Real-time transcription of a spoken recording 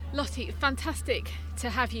Lottie, fantastic to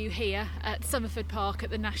have you here at Somerford Park at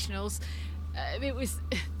the Nationals. It was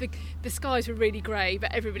the skies were really grey,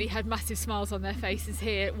 but everybody had massive smiles on their faces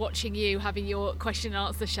here watching you having your question and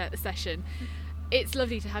answer session. It's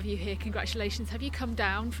lovely to have you here. Congratulations. Have you come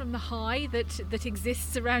down from the high that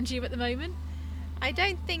exists around you at the moment? I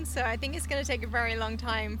don't think so. I think it's going to take a very long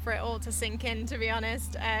time for it all to sink in, to be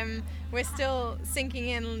honest. We're still sinking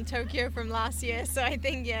in Tokyo from last year, so I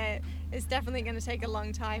think, it's definitely going to take a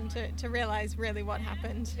long time to realise really what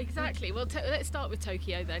happened. Exactly. Well, let's start with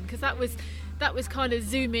Tokyo then, because that was kind of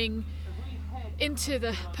zooming into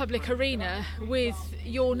the public arena with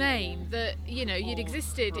your name, that you'd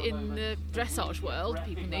existed in the dressage world,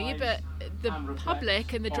 people knew you, but the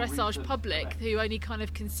public and the dressage public who only kind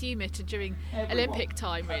of consume it during Olympic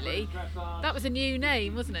time, really, that was a new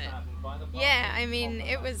name, wasn't it? Yeah, I mean,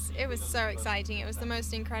 it was so exciting. It was the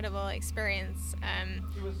most incredible experience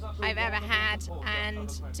I've ever had, and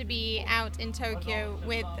to be out in Tokyo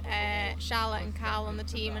with Charlotte and Carl on the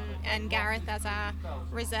team and Gareth as our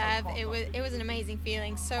reserve, it was an amazing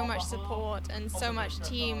feeling. So much support and so much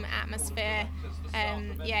team atmosphere.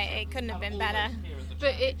 It couldn't have been better.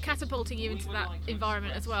 But it catapulting you into that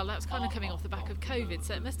environment as well, that was kind of coming off the back of COVID,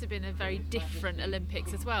 so it must have been a very different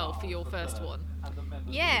Olympics as well for your first one.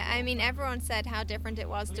 Yeah, I mean, everyone said how different it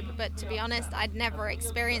was, but to be honest, I'd never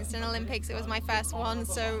experienced an Olympics. It was my first one,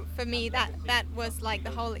 so for me that was like the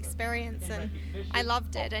whole experience, and I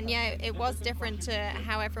loved it. And yeah, it was different to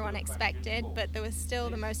how everyone expected, but there was still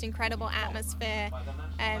the most incredible atmosphere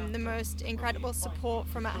and the most incredible support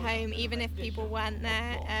from at home, even if people weren't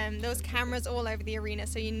there. There was cameras all over the arena,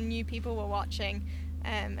 so you knew people were watching,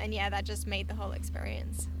 and yeah, that just made the whole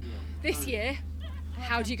experience. This year,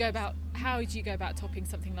 how do you go about topping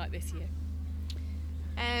something like this year?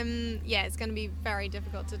 It's going to be very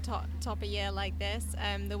difficult to top a year like this.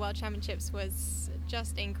 The World Championships was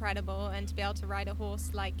just incredible, and to be able to ride a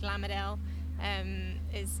horse like Glamodel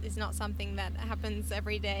is not something that happens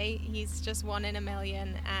every day. He's just one in a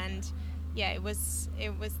million, and yeah, it was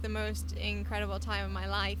the most incredible time of my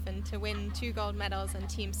life, and to win 2 gold medals and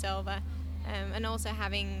team silver. And also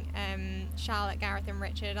having Charlotte, Gareth and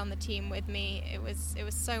Richard on the team with me, it was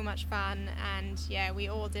so much fun, and yeah, we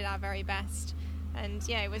all did our very best, and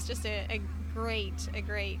yeah, it was just a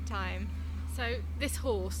great time. So this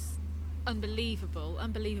horse, unbelievable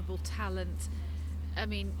talent. I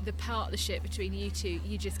mean, the partnership between you two,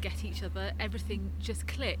 you just get each other, everything just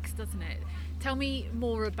clicks, doesn't it? Tell me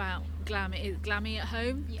more about Glammy. Is Glammy at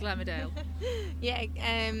home? Yeah. Glamodale. Yeah,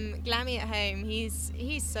 Glammy at home, he's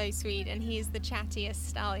so sweet, and he's the chattiest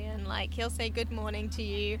stallion. Like, he'll say good morning to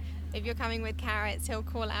you. If you're coming with carrots, he'll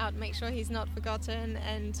call out, make sure he's not forgotten,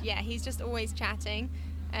 and yeah, he's just always chatting.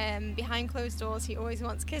 Behind closed doors, he always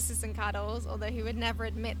wants kisses and cuddles, although he would never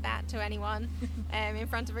admit that to anyone. In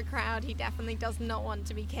front of a crowd, he definitely does not want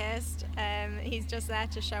to be kissed. He's just there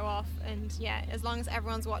to show off, and yeah, as long as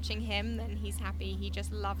everyone's watching him, then he's happy. He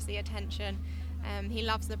just loves the attention. He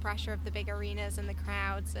loves the pressure of the big arenas and the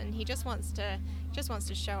crowds, and he just wants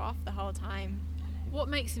to show off the whole time. What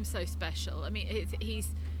makes him so special? I mean,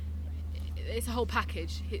 it's a whole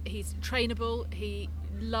package. He's trainable. He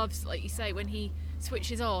loves, like you say, when he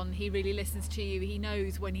switches on, he really listens to you. He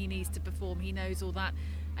knows when he needs to perform. He knows all that,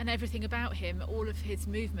 and everything about him, all of his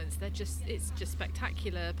movements, it's just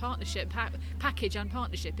spectacular partnership, package and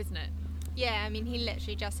partnership, isn't it? Yeah, I mean, he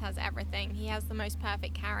literally just has everything. He has the most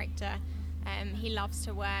perfect character. He loves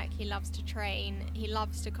to work. He loves to train. He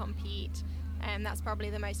loves to compete. That's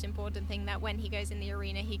probably the most important thing, that when he goes in the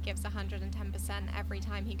arena, he gives 110% every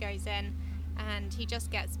time he goes in. And he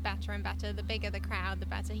just gets better and better. The bigger the crowd, the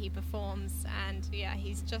better he performs, and yeah,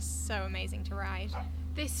 he's just so amazing to ride.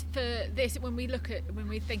 When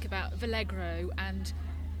we think about Vallegro, and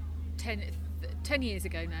 10 years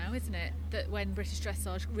ago now, isn't it, that when British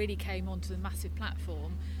Dressage really came onto the massive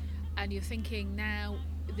platform, and you're thinking now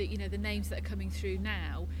that the names that are coming through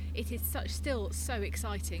now, it is still so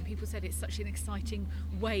exciting. People said it's such an exciting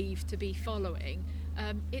wave to be following.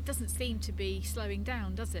 It doesn't seem to be slowing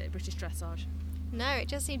down, does it, British Dressage? No, it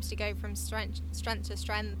just seems to go from strength to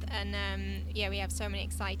strength, and we have so many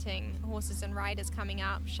exciting horses and riders coming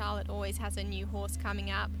up. Charlotte always has a new horse coming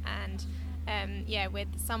up, and with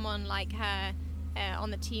someone like her on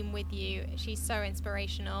the team with you, she's so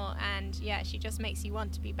inspirational, and yeah, she just makes you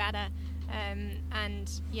want to be better.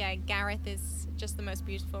 Gareth is just the most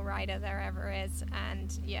beautiful rider there ever is,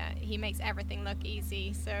 and yeah, he makes everything look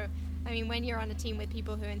easy. So I mean, when you're on a team with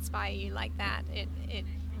people who inspire you like that, it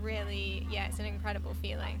really, it's an incredible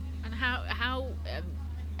feeling. And how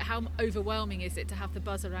overwhelming is it to have the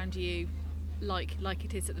buzz around you like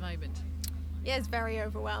it is at the moment? Yeah, it's very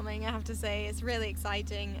overwhelming, I have to say. It's really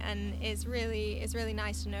exciting, and it's really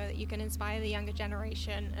nice to know that you can inspire the younger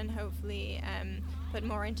generation and hopefully put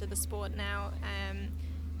more into the sport now.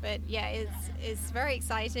 But yeah, it's very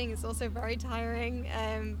exciting. It's also very tiring.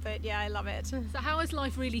 But yeah, I love it. So how has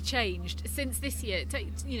life really changed since this year?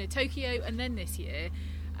 Tokyo and then this year.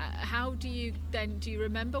 How do you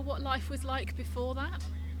remember what life was like before that?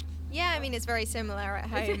 Yeah, I mean, it's very similar at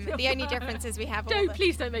home. The only difference is we have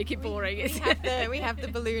please don't make it boring. We have the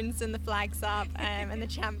balloons and the flags up, and the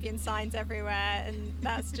champion signs everywhere, and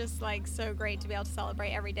that's just like so great to be able to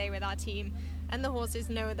celebrate every day with our team. And the horses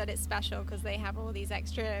know that it's special because they have all these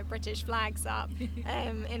extra British flags up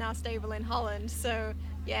in our stable in Holland. So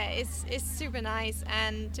yeah, it's super nice.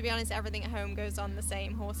 And to be honest, everything at home goes on the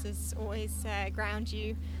same. Horses always ground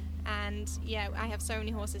you. And yeah, I have so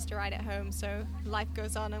many horses to ride at home, so life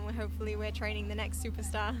goes on, and hopefully we're training the next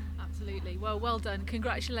superstar. Absolutely. Well done.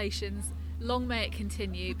 Congratulations. Long may it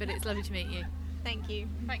continue, but it's lovely to meet you. Thank you.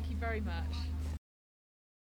 Thank you very much.